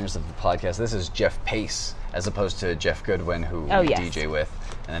regular listeners of the podcast, this is Jeff Pace, as opposed to Jeff Goodwin, who we DJ with.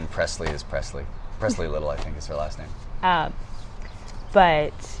 And then Presley is Presley. Presley Little, I think, is her last name.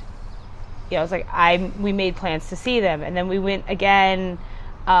 But, I was like, we made plans to see them. And then we went again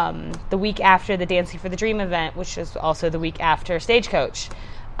the week after the Dancing for the Dream event, which was also the week after Stagecoach.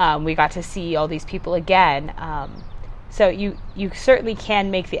 We got to see all these people again. So you certainly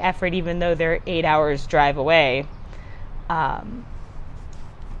can make the effort, even though they're 8 hours drive away.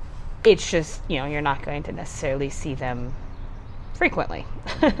 It's just, you're not going to necessarily see them frequently.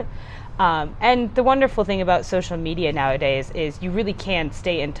 And the wonderful thing about social media nowadays is you really can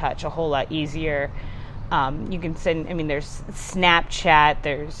stay in touch a whole lot easier. You can send, there's Snapchat,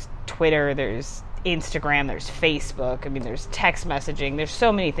 there's Twitter, there's Instagram, there's Facebook, there's text messaging, there's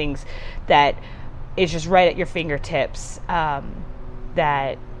so many things that is just right at your fingertips,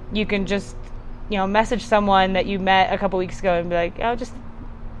 that you can just message someone that you met a couple weeks ago and be like, oh,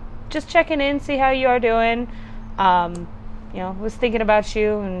 just checking in, see how you are doing, was thinking about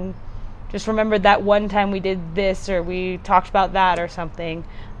you and just remembered that one time we did this or we talked about that or something,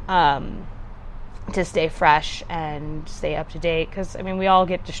 to stay fresh and stay up to date, because we all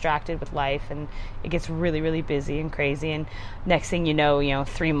get distracted with life and it gets really, really busy and crazy, and next thing you know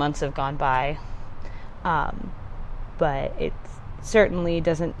 3 months have gone by, but it certainly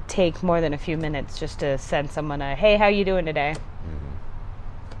doesn't take more than a few minutes just to send someone a hey, how you doing today?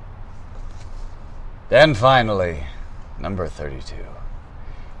 Then finally, number 32,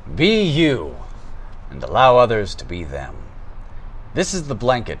 be you and allow others to be them. This is the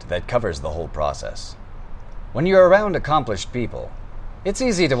blanket that covers the whole process. When you're around accomplished people, it's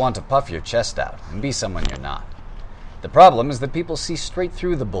easy to want to puff your chest out and be someone you're not. The problem is that people see straight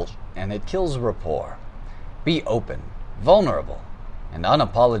through the bullshit, and it kills rapport. Be open, vulnerable, and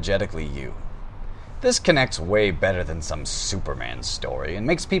unapologetically you. This connects way better than some Superman story and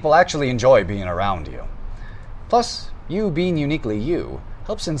makes people actually enjoy being around you. Plus, you being uniquely you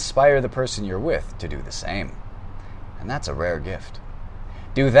helps inspire the person you're with to do the same. And that's a rare gift.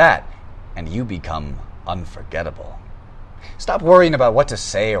 Do that, and you become unforgettable. Stop worrying about what to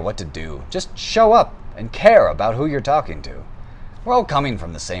say or what to do. Just show up and care about who you're talking to. We're all coming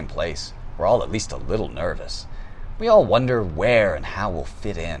from the same place. We're all at least a little nervous. We all wonder where and how we'll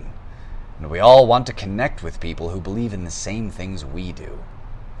fit in. And we all want to connect with people who believe in the same things we do.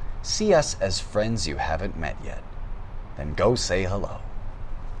 See us as friends you haven't met yet. Then go say hello.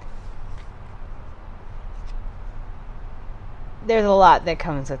 There's a lot that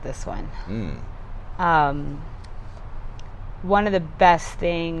comes with this one. One of the best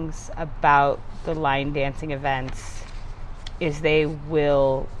things about the line dancing events is they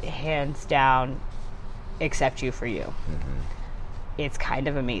will, hands down, accept you for you. It's kind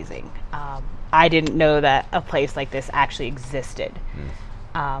of amazing. I didn't know that a place like this actually existed.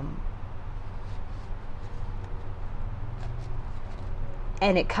 And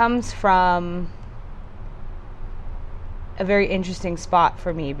it comes from a very interesting spot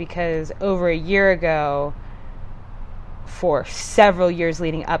for me, because over a year ago, for several years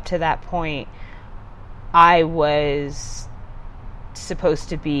leading up to that point, I was supposed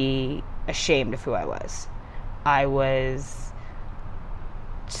to be ashamed of who I was. I was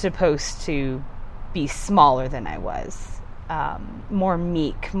supposed to be smaller than I was, more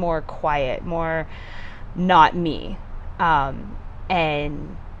meek, more quiet, more not me.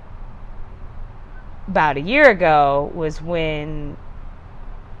 And about a year ago was when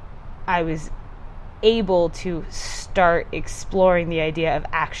I was able to start exploring the idea of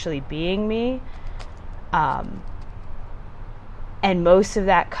actually being me. And most of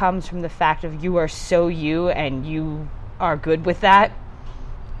that comes from the fact of you are so you and you are good with that.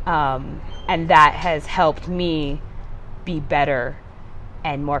 And that has helped me be better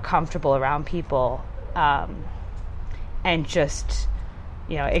and more comfortable around people. And just,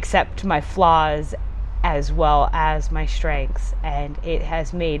 accept my flaws as well as my strengths. And it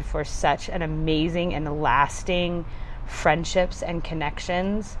has made for such an amazing and lasting friendships and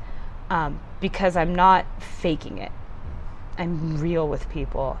connections, because I'm not faking it. I'm real with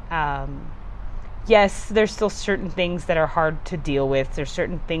people. Yes, there's still certain things that are hard to deal with. There's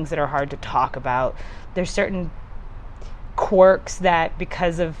certain things that are hard to talk about. There's certain quirks that,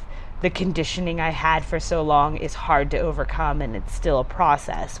 because of the conditioning I had for so long, is hard to overcome, and it's still a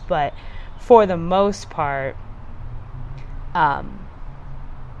process. But for the most part, I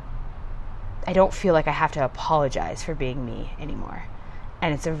don't feel like I have to apologize for being me anymore.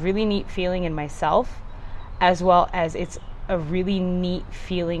 And it's a really neat feeling in myself, as well as it's a really neat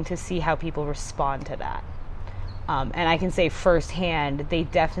feeling to see how people respond to that. And I can say firsthand, they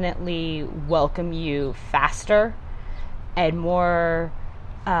definitely welcome you faster and more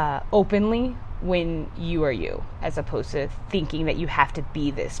openly when you are you, as opposed to thinking that you have to be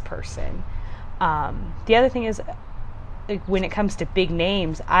this person. The other thing is, when it comes to big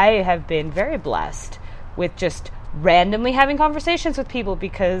names, I have been very blessed with just randomly having conversations with people,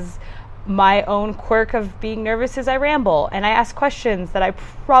 because my own quirk of being nervous is I ramble and I ask questions that I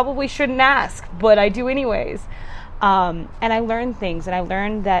probably shouldn't ask, but I do anyways. And I learn things, and I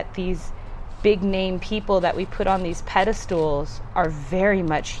learned that these big name people that we put on these pedestals are very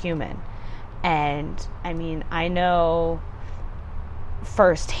much human. And I mean, I know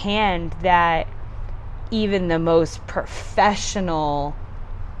firsthand that even the most professional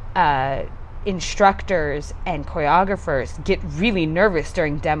instructors and choreographers get really nervous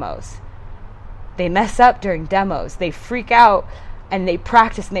during demos. They mess up during demos. They freak out, and they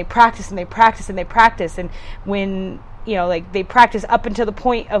practice and they practice and they practice and they practice. And when, they practice up until the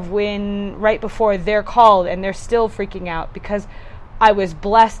point of when, right before they're called, and they're still freaking out, because I was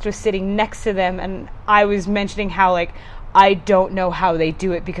blessed with sitting next to them, and I was mentioning how, I don't know how they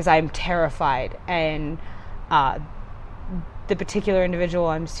do it because I'm terrified. And the particular individual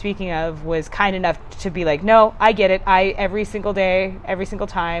I'm speaking of was kind enough to be like, no, I get it. Every single day, every single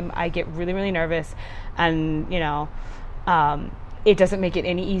time, I get really, really nervous. And, it doesn't make it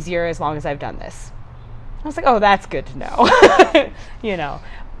any easier as long as I've done this. I was like, oh, that's good to know.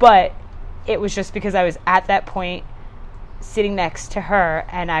 But it was just because I was at that point sitting next to her,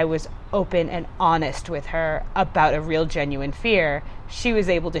 and I was open and honest with her about a real, genuine fear. She was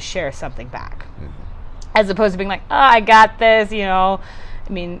able to share something back. As opposed to being like, oh, I got this,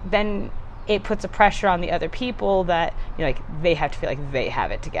 then it puts a pressure on the other people that, they have to feel like they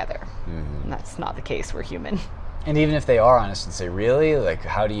have it together. And that's not the case. We're human. And even if they are honest and say, really?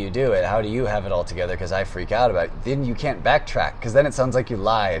 How do you do it? How do you have it all together? Because I freak out about it. Then you can't backtrack, because then it sounds like you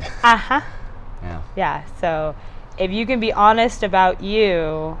lied. Uh-huh. Yeah. So if you can be honest about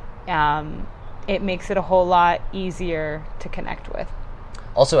you, it makes it a whole lot easier to connect with.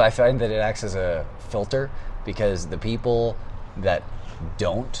 Also, I find that it acts as a filter because the people that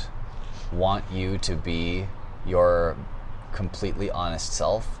don't want you to be your completely honest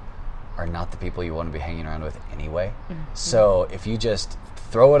self are not the people you want to be hanging around with anyway. So if you just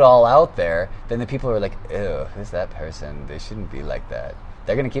throw it all out there, then the people are like, ew, who's that person? They shouldn't be like that.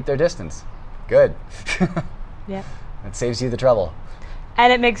 They're going to keep their distance. Good. Yeah. It saves you the trouble.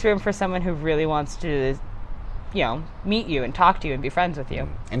 And it makes room for someone who really wants to, meet you and talk to you and be friends with you.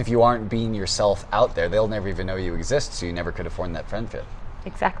 And if you aren't being yourself out there, they'll never even know you exist, so you never could have formed that friendship.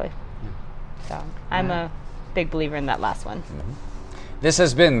 Exactly. So I'm a big believer in that last one. This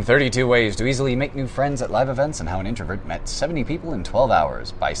has been 32 Ways to Easily Make New Friends at Live Events and How an Introvert Met 70 People in 12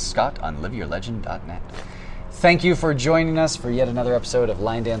 Hours by Scott on liveyourlegend.net. Thank you for joining us for yet another episode of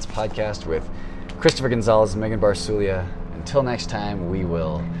Line Dance Podcast with Christopher Gonzalez and Megan Barsulia. Until next time, we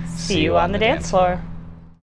will See you on the dance floor.